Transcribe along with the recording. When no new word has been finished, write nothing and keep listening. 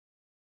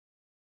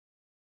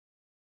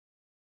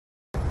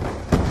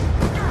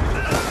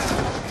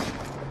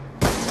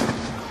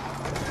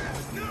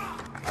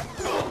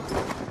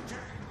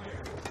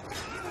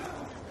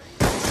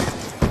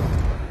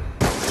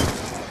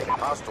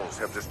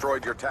have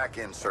destroyed your tac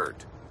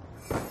insert.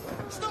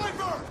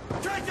 Sniper!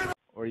 Take him!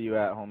 Where you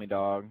at, homie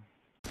dog?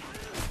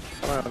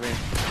 Come on, man.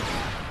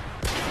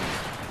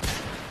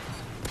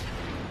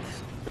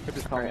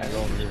 Alright,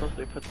 I'm supposed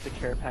to put the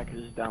care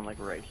packages down like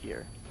right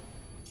here.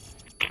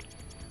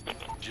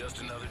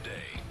 Just another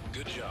day.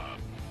 Good job.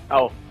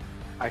 Oh,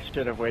 I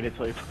should have waited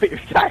till you put your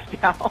tack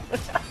down. Yo,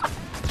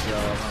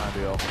 that's not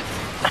ideal.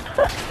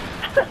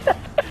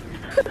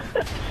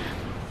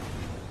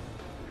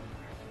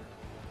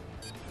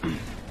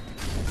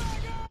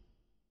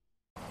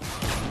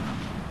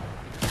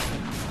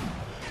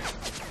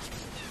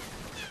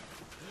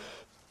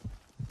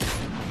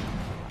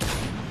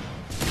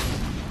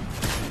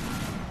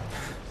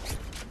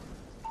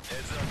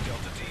 Heads up,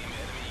 Delta Team.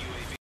 Enemy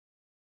UAV.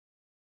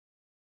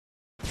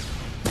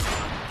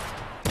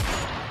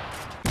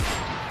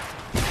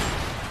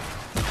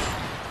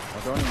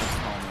 Well, don't even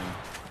call me.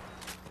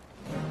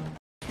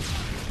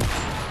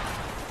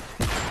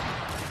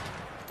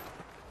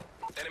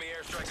 Enemy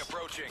airstrike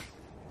approaching.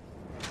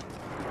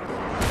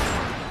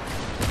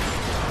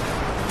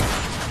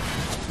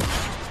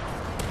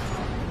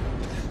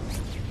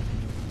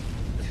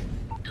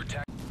 Your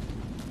tac.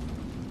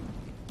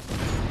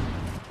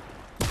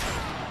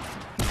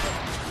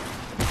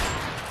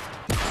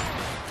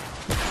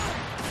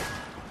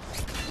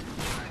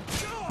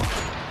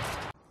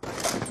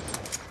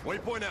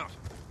 Waypoint out.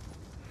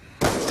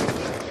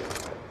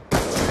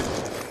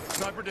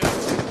 Sniper down.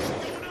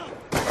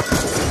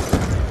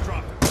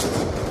 Drop.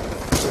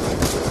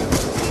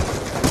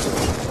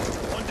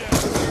 One down.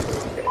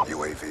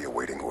 UAV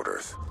awaiting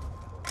orders.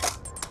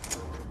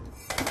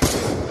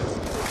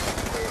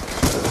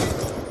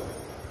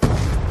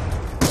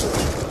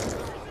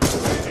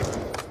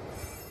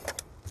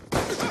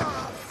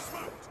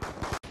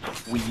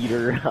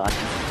 Weeder.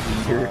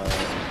 Weeder.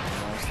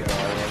 Okay, I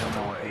don't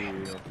know what you.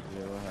 Let's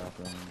see what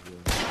happens.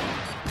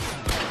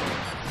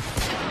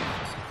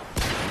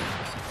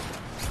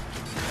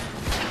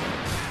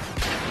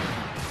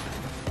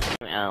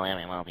 Oh,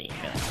 it won't be good.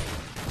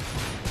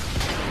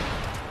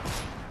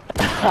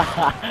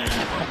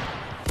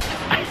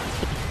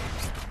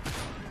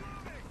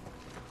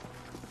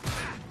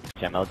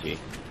 MLG.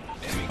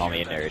 Call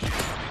me a nerd.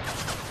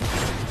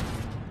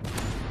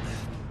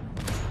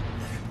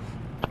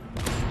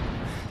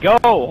 Go!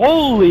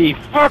 Holy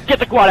fuck! Get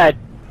the quad head!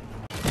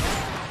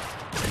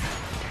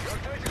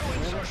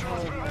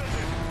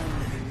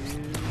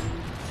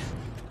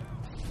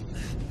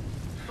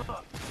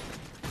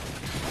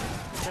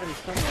 Gotta be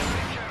somewhere.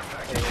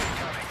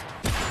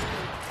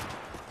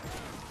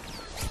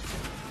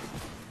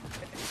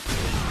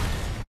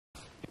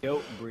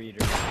 Goat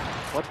breeder.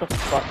 What the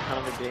fuck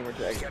kind of a gamer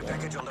tag is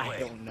that? I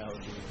don't know,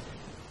 dude.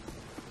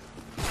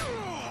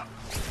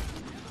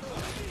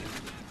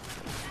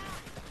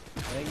 I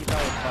think you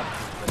probably fucked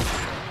this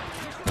thing.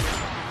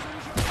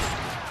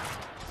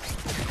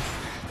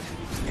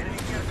 Enemy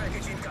care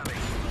package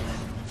incoming.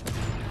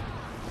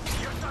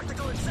 Your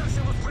tactical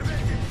insertion was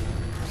prevented.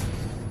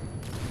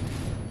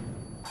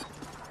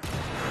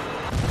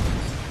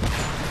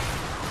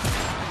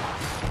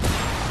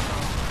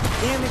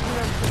 Damn it, dude,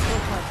 I'm so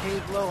close, my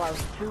page low. I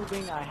was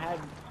tubing, I had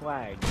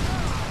flag.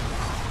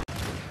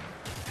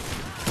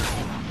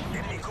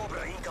 Enemy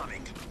Cobra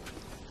incoming.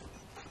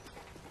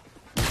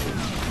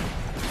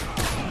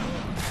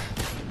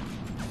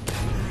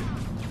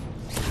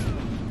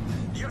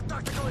 Your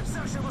tactical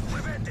insertion was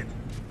prevented.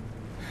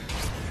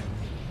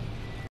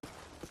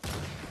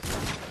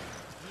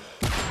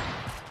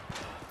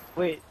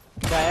 Wait,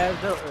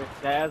 Diazo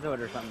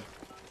or something.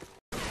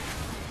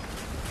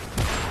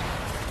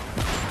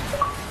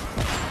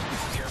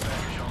 Care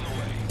package on the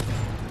way.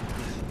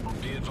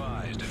 Be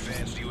advised,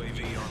 advanced UAV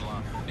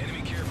online.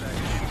 Enemy care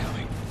package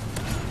incoming.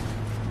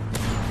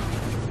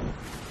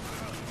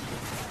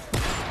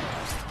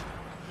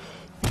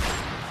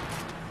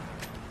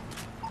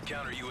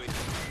 Counter UAV.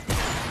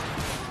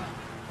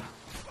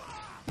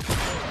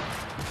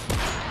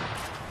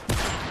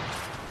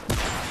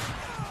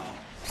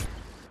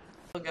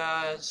 Hello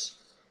guys,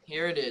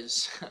 here it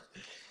is.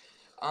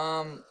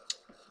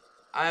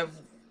 I've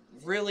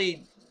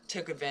really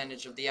took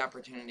advantage of the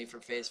opportunity for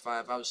Phase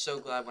 5. I was so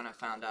glad when I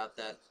found out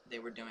that they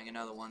were doing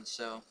another one,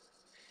 so,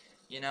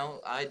 you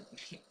know, I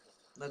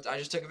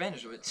just took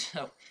advantage of it,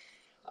 so,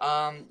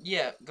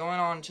 yeah, going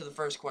on to the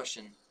first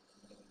question.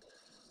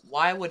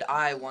 Why would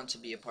I want to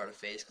be a part of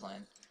FaZe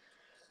Clan?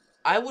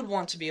 I would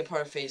want to be a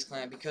part of FaZe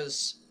Clan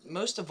because,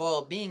 most of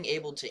all, being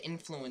able to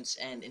influence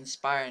and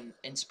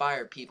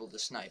inspire people to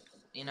snipe.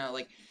 You know,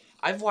 like,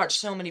 I've watched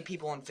so many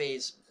people on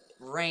FaZe,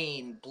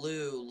 Rain,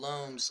 Blue,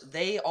 Loams,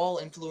 they all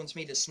influence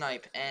me to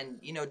snipe, and,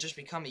 you know, just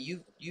become a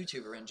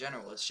YouTuber in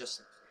general. It's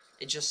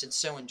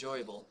so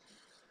enjoyable.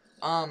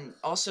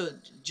 Also,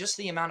 just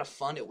the amount of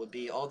fun it would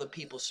be, all the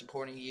people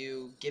supporting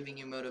you, giving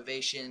you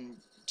motivation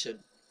to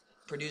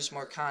produce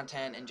more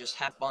content and just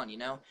have fun, you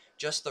know?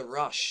 Just the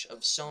rush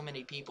of so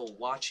many people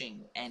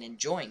watching and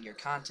enjoying your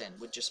content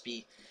would just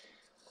be,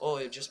 oh,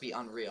 it would just be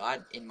unreal,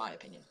 in my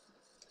opinion.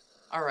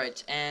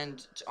 Alright,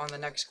 and on the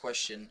next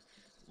question,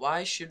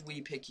 why should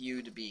we pick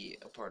you to be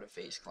a part of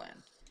FaZe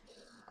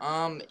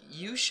Clan?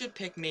 You should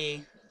pick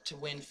me to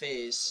win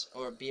FaZe,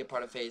 or be a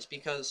part of FaZe,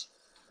 because,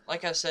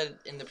 like I said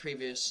in the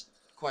previous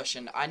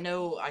question, I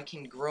know I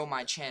can grow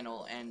my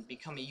channel and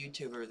become a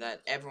YouTuber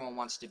that everyone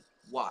wants to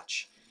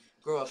watch.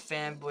 Grow a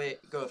fan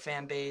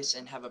base,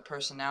 and have a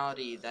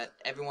personality that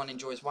everyone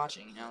enjoys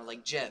watching, you know,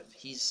 like Jev.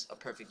 He's a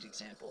perfect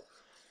example.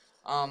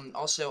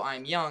 Also,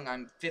 I'm young.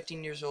 I'm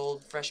 15 years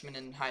old, freshman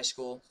in high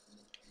school,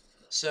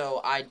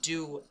 so I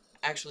do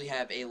actually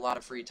have a lot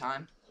of free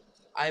time.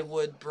 I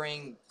would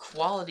bring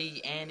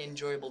quality and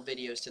enjoyable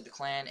videos to the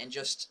clan and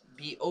just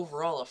be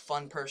overall a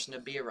fun person to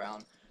be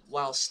around,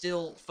 while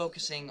still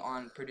focusing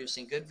on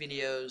producing good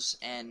videos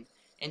and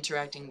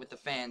interacting with the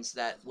fans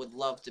that would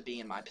love to be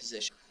in my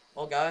position.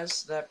 Well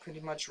guys, that pretty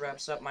much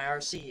wraps up my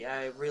RC.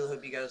 I really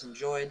hope you guys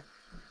enjoyed.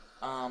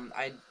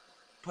 I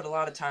put a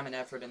lot of time and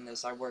effort in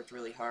this. I worked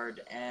really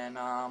hard, and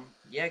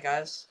yeah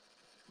guys,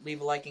 leave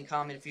a like and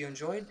comment if you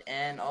enjoyed,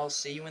 and I'll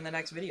see you in the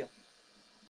next video.